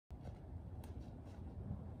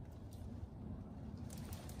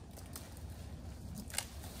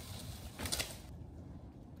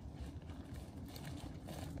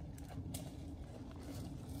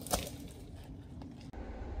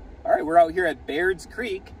right, we're out here at Baird's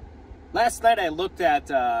Creek. Last night I looked at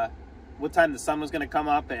what time the sun was going to come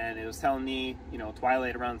up, and it was telling me, you know,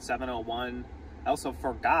 twilight around 7:01. I also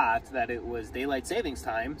forgot that it was daylight savings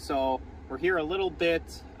time, so we're here a little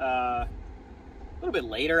bit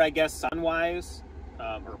later, I guess, sun-wise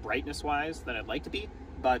or brightness-wise than I'd like to be.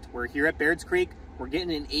 But we're here at Baird's Creek. We're getting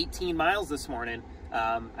in 18 miles this morning.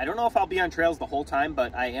 I don't know if I'll be on trails the whole time,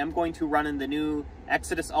 but I am going to run in the new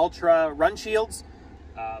Xodus Ultra Runshields.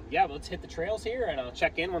 Yeah, let's hit the trails here, and I'll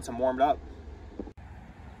check in once I'm warmed up.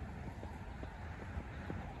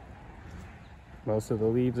 Most of the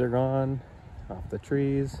leaves are gone off the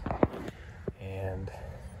trees, and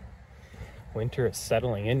winter is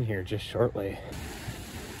settling in here just shortly.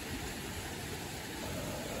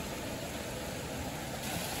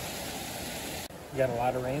 We got a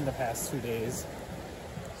lot of rain the past 2 days,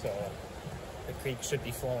 so the creek should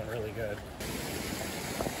be flowing really good.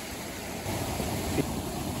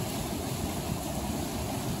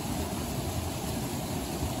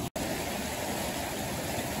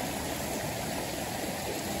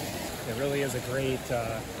 It really is a great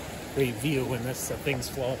view when this thing's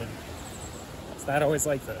flowing. It's not always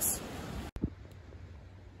like this.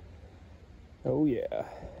 Oh yeah,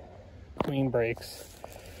 clean brakes.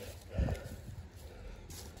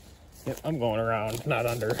 Yep, I'm going around, not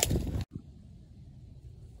under. I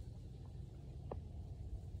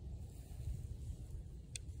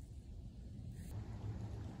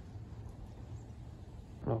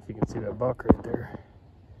don't know if you can see that buck right there.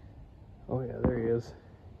 Oh yeah, there he is.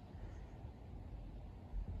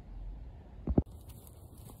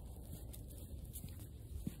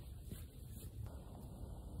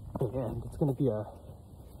 And it's gonna be a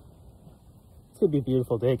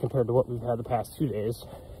beautiful day compared to what we've had the past 2 days,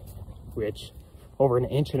 which over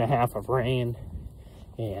 1.5 inches of rain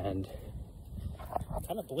and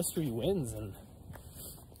kind of blistery winds, and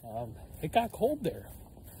it got cold there.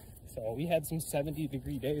 So we had some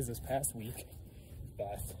 70-degree days this past week,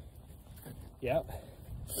 but yeah,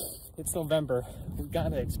 it's November. We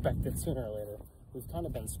gotta expect it sooner or later. We've kind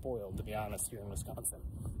of been spoiled, to be honest, here in Wisconsin.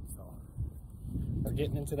 So we're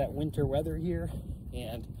getting into that winter weather here,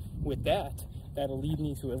 and with that, that'll lead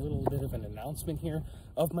me to a little bit of an announcement here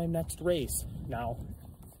of my next race. Now,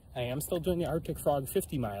 I am still doing the Arctic Frog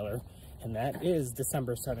 50 miler, and that is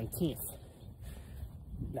December 17th.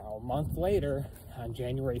 Now, a month later, on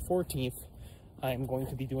January 14th, I'm going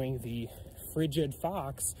to be doing the Frigid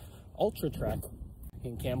Fox Ultra Trek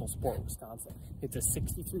in Campbellsport, Wisconsin. It's a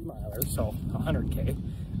 63 miler, so 100K,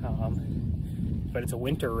 but it's a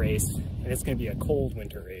winter race, and it's going to be a cold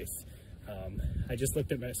winter race. I just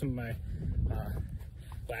looked at some of my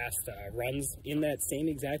last runs in that same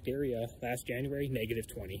exact area last January,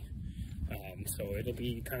 -20. So it'll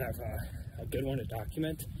be kind of a good one to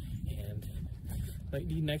document, and might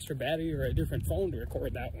need an extra battery or a different phone to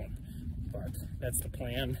record that one, but that's the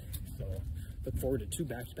plan. So look forward to 2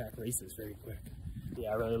 back-to-back races very quick.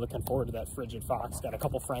 Yeah, really looking forward to that Frigid Fox. Got a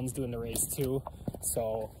couple friends doing the race too,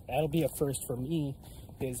 so that'll be a first for me,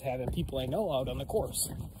 is having people I know out on the course.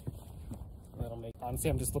 That'll make, honestly,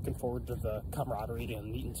 I'm just looking forward to the camaraderie and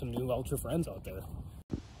meeting some new ultra friends out there.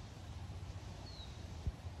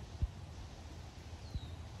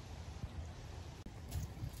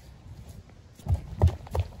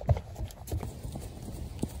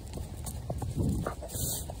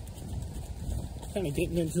 Kind of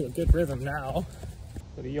getting into a good rhythm now.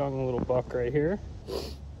 Got a young little buck right here.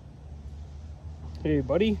 Hey,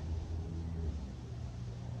 buddy.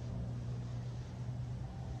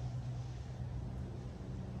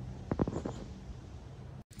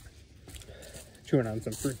 Chewing on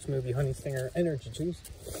some Fruit Smoothie Honey Stinger energy juice.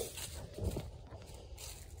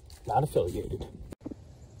 Not affiliated.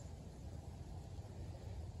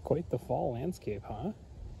 Quite the fall landscape, huh?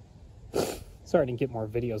 Sorry I didn't get more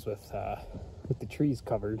videos with the trees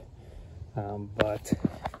covered, but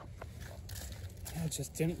I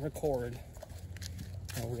just didn't record.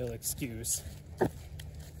 No real excuse. But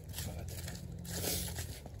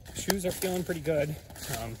shoes are feeling pretty good.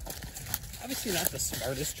 Obviously not the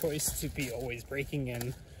smartest choice to be always breaking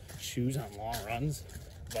in shoes on long runs,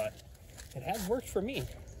 but it has worked for me.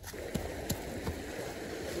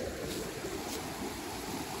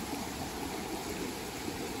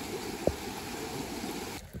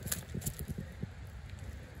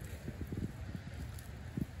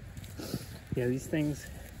 Yeah, these things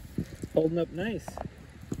holding up nice.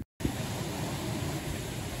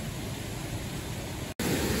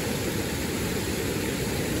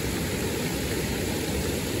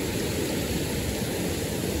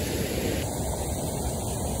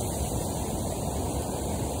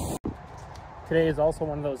 today is also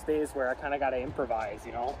one of those days where I kind of got to improvise,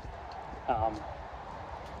 you know.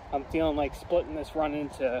 I'm feeling like splitting this run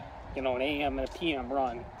into, you know, an AM and a PM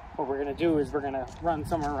run. What we're going to do is we're going to run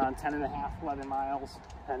somewhere around 10.5, 11 miles,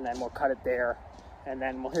 and then we'll cut it there. And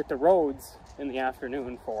then we'll hit the roads in the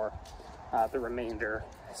afternoon for the remainder,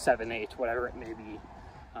 7, 8, whatever it may be,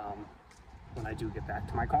 when I do get back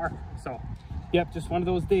to my car. So, yep, just one of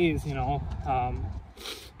those days, you know,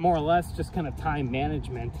 more or less just kind of time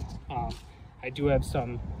management. I do have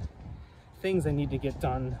some things I need to get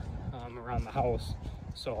done around the house,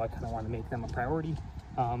 so I kind of want to make them a priority,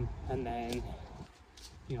 and then,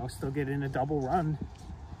 you know, still get in a double run,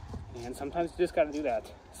 and sometimes you just got to do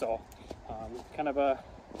that. So kind of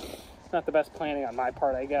not the best planning on my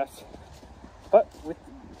part, I guess, but we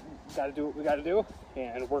got to do what we got to do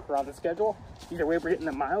and work around the schedule. Either way, we're getting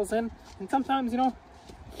the miles in, and sometimes, you know,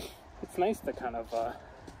 it's nice to kind of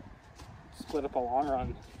split up a long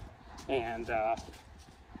run and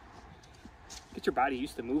get your body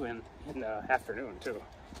used to moving in the afternoon too,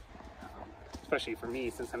 especially for me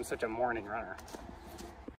since I'm such a morning runner.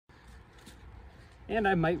 And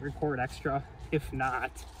I might record extra. If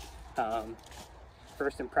not,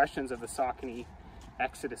 first impressions of the Saucony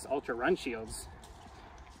Xodus Ultra Runshields.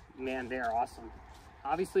 Man, they are awesome.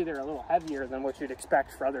 Obviously they're a little heavier than what you'd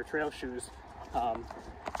expect for other trail shoes,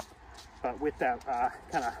 but with that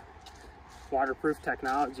kind of waterproof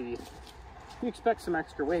technology, you expect some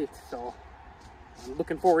extra weight. So I'm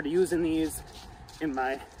looking forward to using these in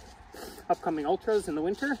my upcoming ultras in the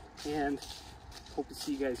winter, and hope to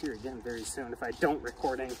see you guys here again very soon if I don't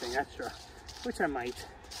record anything extra, which I might.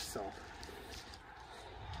 So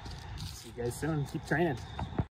see you guys soon. Keep training.